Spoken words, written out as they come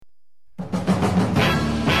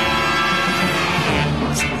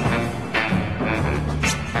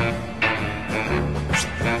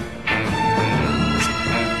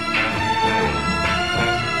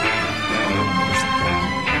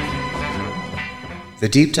The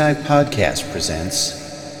Deep Dive Podcast presents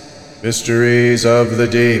Mysteries of the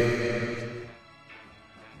Deep.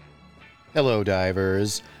 Hello,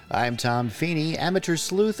 divers. I'm Tom Feeney, amateur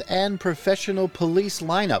sleuth and professional police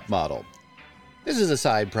lineup model. This is a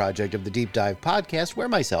side project of the Deep Dive Podcast where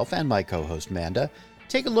myself and my co-host Manda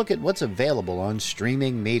take a look at what's available on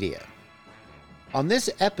streaming media. On this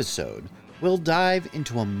episode, we'll dive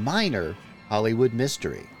into a minor Hollywood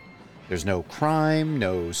mystery. There's no crime,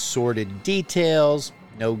 no sordid details,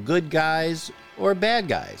 no good guys or bad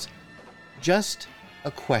guys. Just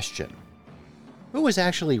a question. Who was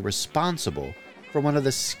actually responsible for one of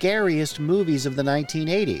the scariest movies of the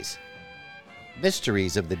 1980s?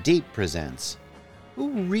 Mysteries of the Deep presents Who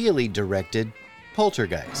Really Directed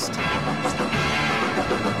Poltergeist?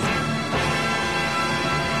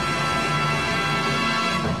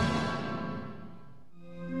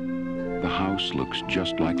 The house looks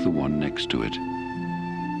just like the one next to it.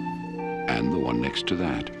 And the one next to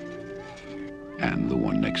that. And the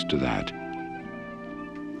one next to that.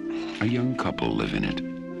 A young couple live in it.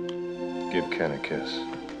 Give Ken a kiss.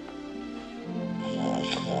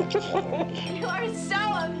 You are so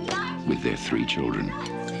obnoxious. With their 3 children.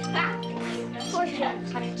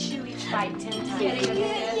 Honey, chew each bite 10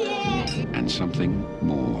 times. And something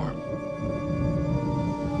more.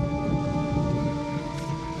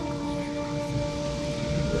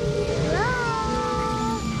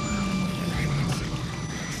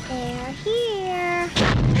 They're here.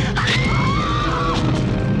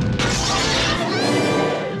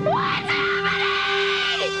 What's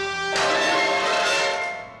happening?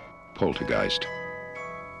 Poltergeist.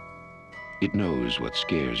 It knows what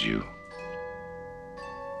scares you.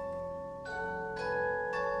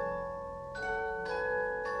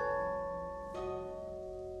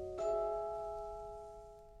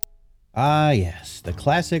 Ah yes, the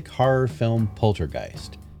classic horror film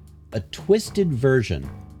Poltergeist. A twisted version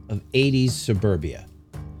of 80's suburbia,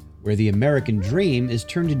 where the American dream is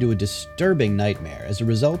turned into a disturbing nightmare as a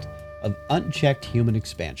result of unchecked human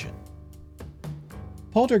expansion.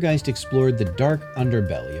 Poltergeist explored the dark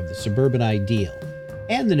underbelly of the suburban ideal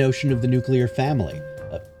and the notion of the nuclear family,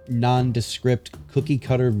 a nondescript,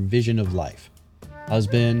 cookie-cutter vision of life.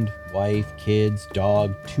 Husband, wife, kids,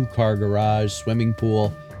 dog, 2-car garage, swimming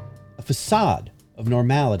pool, a facade of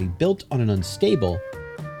normality built on an unstable,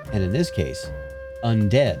 and in this case,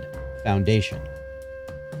 undead foundation.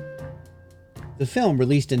 The film,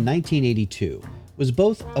 released in 1982, was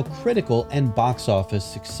both a critical and box office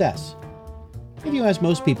success. If you ask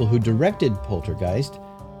most people who directed Poltergeist,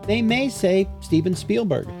 they may say Steven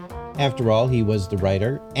Spielberg. After all, he was the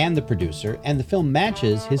writer and the producer, and the film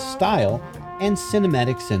matches his style and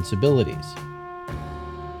cinematic sensibilities.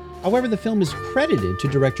 However, the film is credited to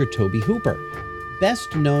director Tobe Hooper,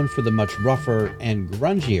 best known for the much rougher and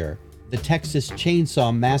grungier The Texas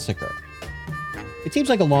Chainsaw Massacre. It seems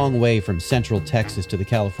like a long way from central Texas to the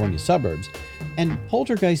California suburbs, and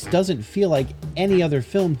Poltergeist doesn't feel like any other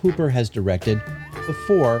film Hooper has directed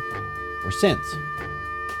before or since.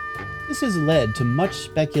 This has led to much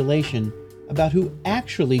speculation about who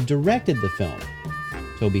actually directed the film,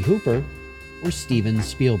 Tobe Hooper or Steven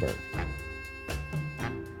Spielberg.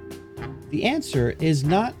 The answer is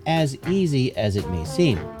not as easy as it may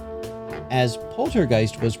seem. As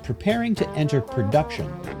Poltergeist was preparing to enter production,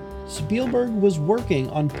 Spielberg was working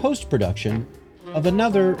on post-production of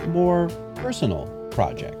another, more personal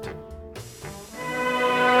project.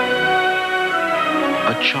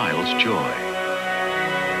 A child's joy.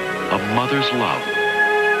 A mother's love.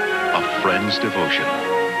 A friend's devotion.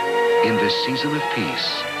 In this season of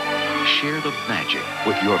peace, share the magic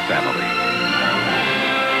with your family.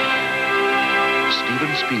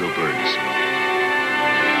 Steven Spielberg's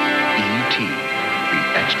E.T., the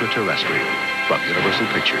Extraterrestrial, from Universal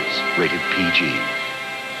Pictures, rated PG.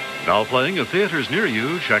 Now playing in theaters near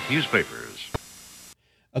you, check newspapers.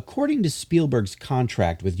 According to Spielberg's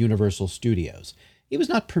contract with Universal Studios, he was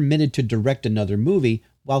not permitted to direct another movie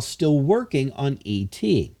while still working on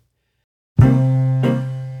E.T.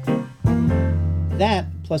 That,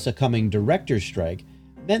 plus a coming director's strike,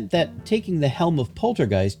 meant that taking the helm of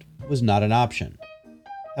Poltergeist was not an option.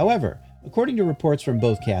 However, according to reports from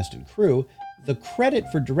both cast and crew, the credit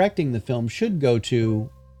for directing the film should go to,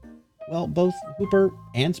 well, both Hooper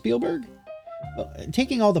and Spielberg? Well,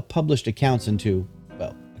 taking all the published accounts into,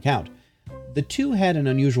 account, the two had an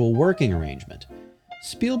unusual working arrangement.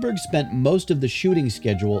 Spielberg spent most of the shooting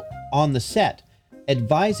schedule on the set,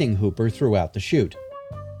 advising Hooper throughout the shoot.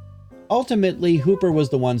 Ultimately, Hooper was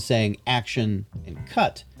the one saying action and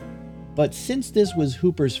cut, but since this was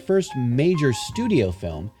Hooper's first major studio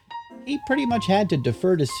film, he pretty much had to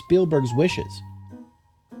defer to Spielberg's wishes.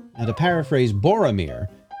 Now, to paraphrase Boromir,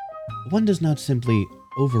 one does not simply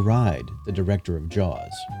override the director of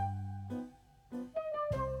Jaws.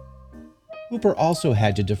 Hooper also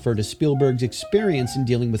had to defer to Spielberg's experience in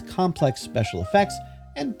dealing with complex special effects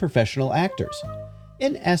and professional actors.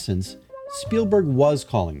 In essence, Spielberg was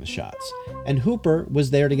calling the shots, and Hooper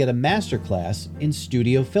was there to get a masterclass in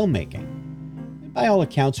studio filmmaking. And by all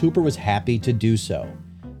accounts, Hooper was happy to do so.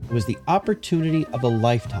 It was the opportunity of a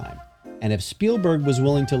lifetime, and if Spielberg was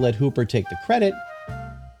willing to let Hooper take the credit,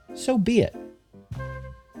 so be it.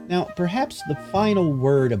 Now, perhaps the final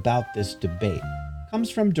word about this debate comes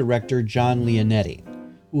from director John Leonetti,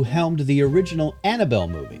 who helmed the original Annabelle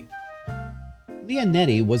movie.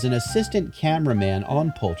 Leonetti was an assistant cameraman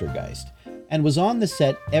on Poltergeist and was on the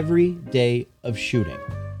set every day of shooting.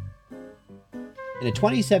 In a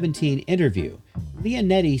 2017 interview,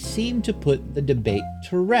 Leonetti seemed to put the debate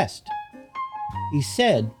to rest. He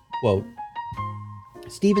said, quote,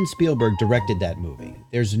 "Steven Spielberg directed that movie.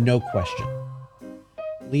 There's no question."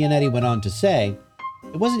 Leonetti went on to say,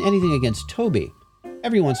 "It wasn't anything against Toby.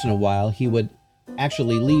 Every once in a while, he would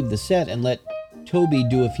actually leave the set and let Toby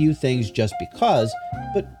do a few things just because,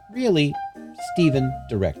 but really, Steven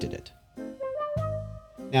directed it."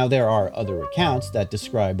 Now, there are other accounts that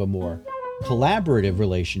describe a more collaborative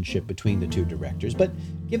relationship between the two directors, but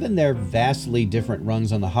given their vastly different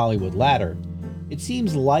rungs on the Hollywood ladder, it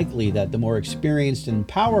seems likely that the more experienced and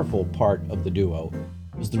powerful part of the duo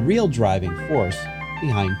was the real driving force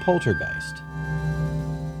behind Poltergeist.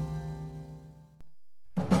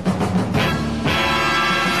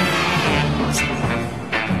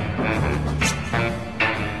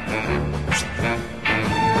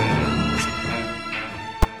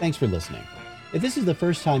 Thanks for listening. If this is the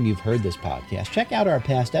first time you've heard this podcast, check out our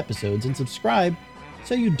past episodes and subscribe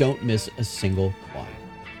so you don't miss a single one.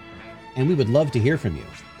 And we would love to hear from you.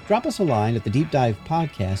 Drop us a line at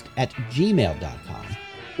thedeepdivepodcast@gmail.com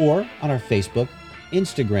or on our Facebook,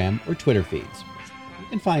 Instagram, or Twitter feeds. You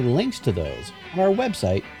can find links to those on our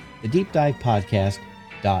website,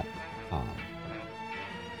 thedeepdivepodcast.com.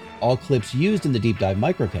 All clips used in the Deep Dive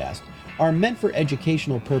Microcast are meant for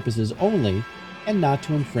educational purposes only and not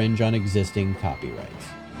to infringe on existing copyrights.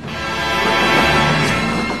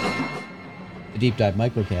 The Deep Dive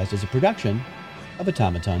Microcast is a production of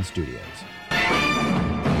Automaton Studios.